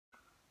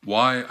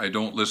Why I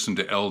don't listen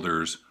to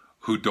elders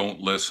who don't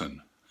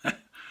listen.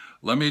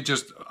 Let me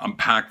just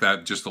unpack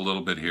that just a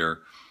little bit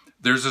here.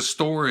 There's a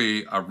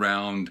story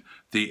around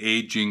the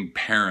aging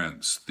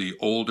parents, the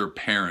older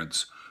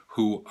parents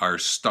who are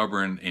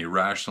stubborn,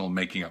 irrational,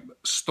 making up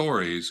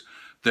stories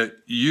that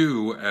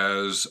you,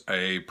 as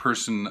a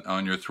person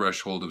on your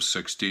threshold of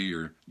 60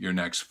 or your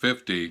next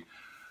 50,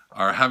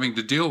 are having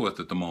to deal with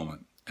at the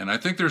moment. And I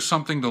think there's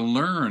something to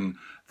learn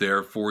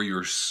there for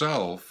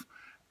yourself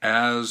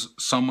as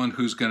someone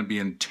who's going to be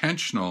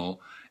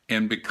intentional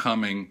in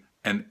becoming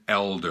an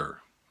elder.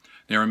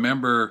 Now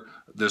remember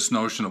this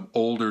notion of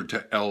older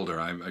to elder.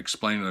 I've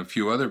explained in a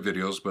few other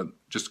videos, but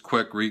just a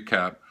quick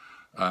recap.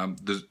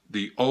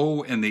 The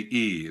O and the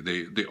E.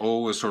 The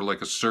O is sort of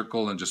like a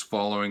circle and just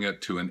following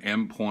it to an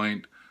end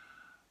point.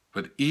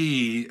 But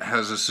E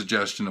has a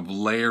suggestion of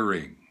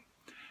layering.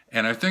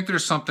 And I think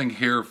there's something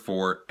here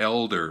for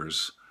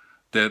elders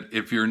that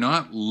if you're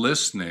not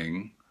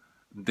listening,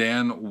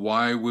 then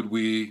why would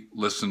we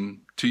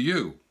listen to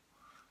you?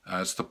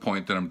 That's the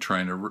point that I'm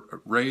trying to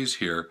raise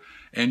here.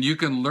 And you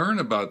can learn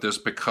about this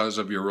because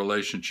of your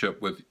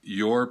relationship with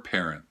your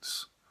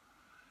parents.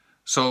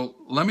 So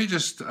let me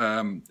just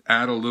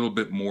add a little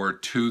bit more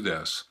to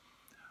this.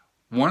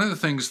 One of the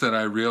things that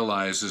I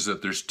realize is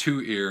that there's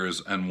 2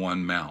 ears and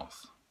 1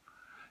 mouth.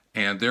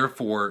 And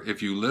therefore,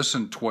 if you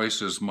listen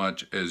twice as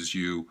much as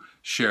you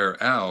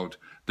share out,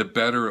 the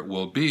better it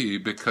will be,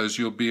 because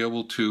you'll be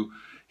able to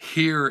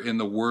hear in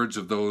the words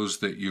of those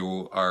that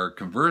you are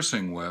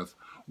conversing with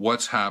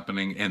what's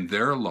happening in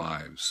their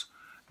lives.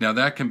 Now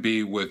that can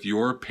be with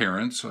your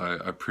parents, I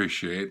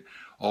appreciate,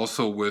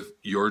 also with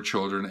your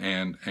children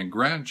and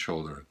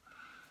grandchildren.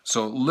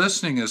 So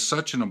listening is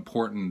such an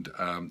important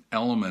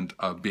element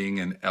of being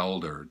an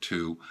elder,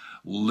 to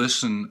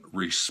listen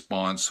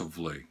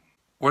responsively.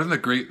 One of the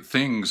great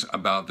things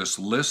about this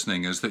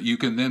listening is that you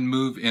can then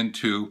move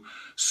into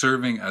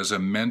serving as a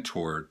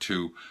mentor,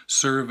 to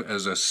serve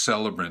as a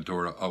celebrant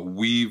or a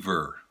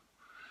weaver.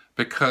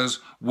 Because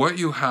what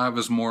you have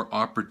is more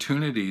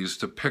opportunities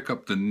to pick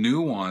up the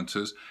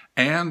nuances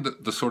and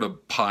the sort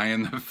of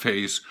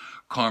pie-in-the-face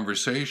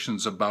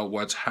conversations about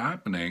what's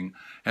happening,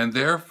 and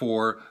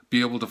therefore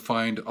be able to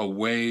find a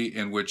way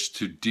in which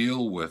to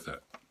deal with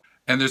it.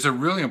 And there's a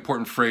really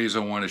important phrase I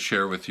want to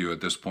share with you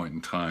at this point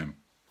in time.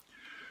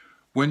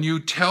 When you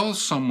tell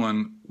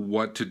someone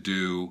what to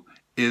do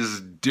is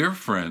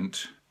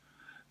different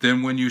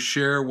than when you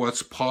share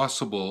what's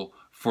possible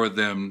for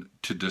them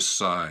to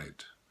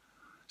decide.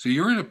 So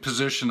you're in a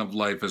position of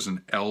life as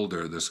an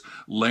elder, this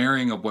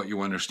layering of what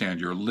you understand,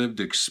 your lived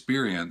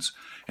experience,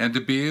 and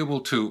to be able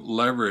to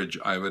leverage,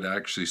 I would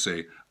actually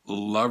say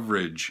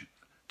leverage,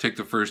 take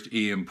the first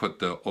E and put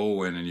the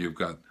O in and you've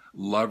got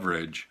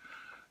leverage,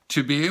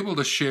 to be able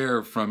to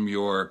share from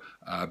your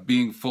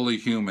being fully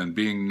human,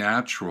 being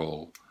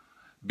natural,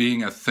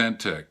 being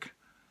authentic,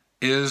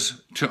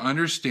 is to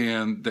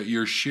understand that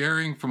you're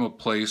sharing from a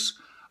place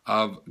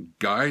of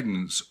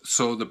guidance,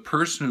 so the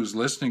person who's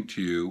listening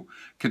to you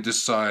can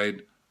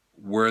decide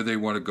where they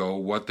want to go,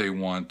 what they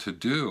want to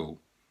do.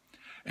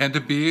 And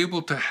to be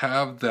able to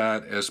have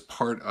that as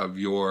part of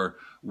your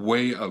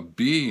way of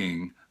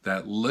being,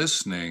 that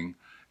listening,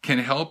 can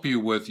help you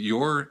with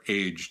your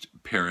aged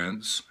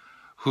parents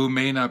who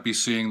may not be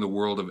seeing the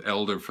world of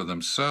elder for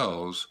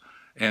themselves,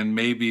 and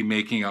maybe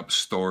making up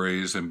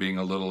stories and being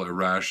a little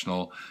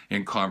irrational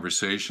in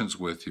conversations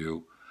with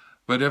you.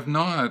 But if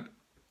not,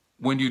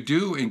 when you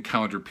do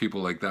encounter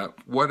people like that,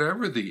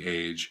 whatever the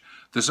age,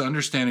 this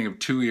understanding of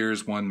 2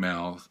 ears, 1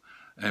 mouth,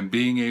 and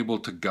being able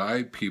to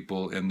guide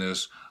people in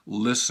this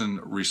listen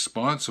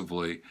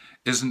responsively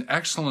is an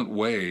excellent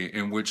way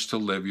in which to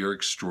live your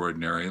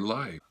extraordinary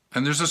life.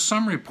 And there's a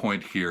summary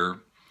point here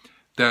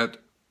that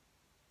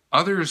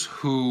others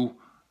who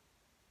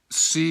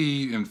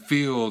see and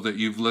feel that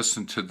you've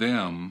listened to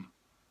them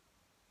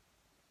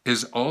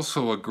is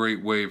also a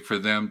great way for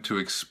them to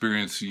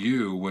experience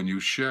you when you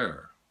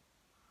share.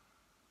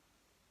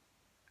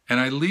 And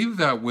I leave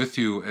that with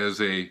you as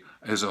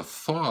a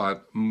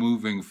thought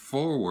moving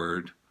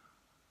forward,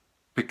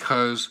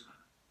 because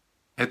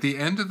at the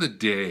end of the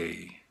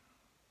day,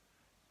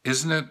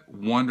 isn't it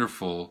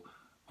wonderful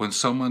when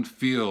someone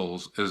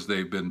feels as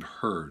they've been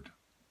heard?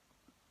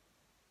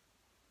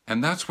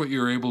 And that's what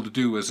you're able to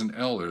do as an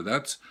elder.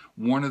 That's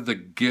one of the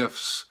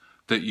gifts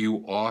that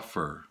you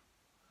offer,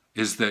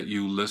 is that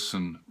you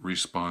listen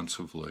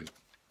responsively.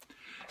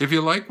 If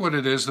you like what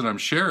it is that I'm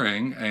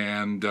sharing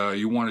and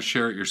you want to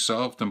share it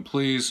yourself, then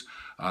please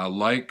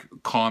like,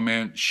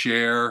 comment,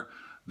 share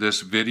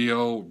this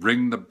video,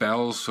 ring the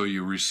bell so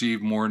you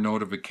receive more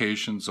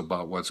notifications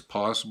about what's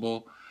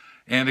possible.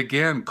 And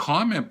again,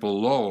 comment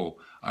below.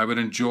 I would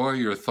enjoy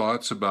your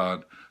thoughts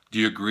about, do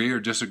you agree or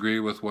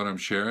disagree with what I'm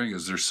sharing?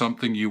 Is there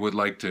something you would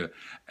like to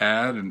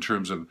add in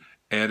terms of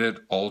edit,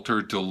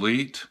 alter,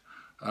 delete?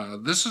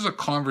 This is a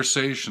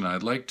conversation.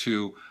 I'd like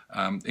to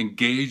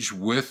engage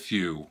with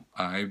you.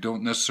 I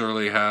don't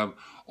necessarily have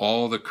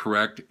all the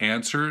correct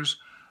answers,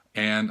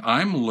 and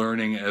I'm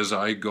learning as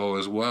I go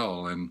as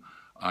well. And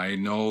I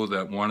know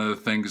that one of the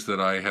things that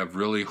I have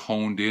really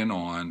honed in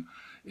on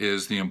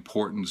is the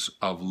importance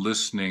of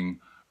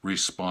listening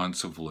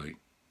responsively.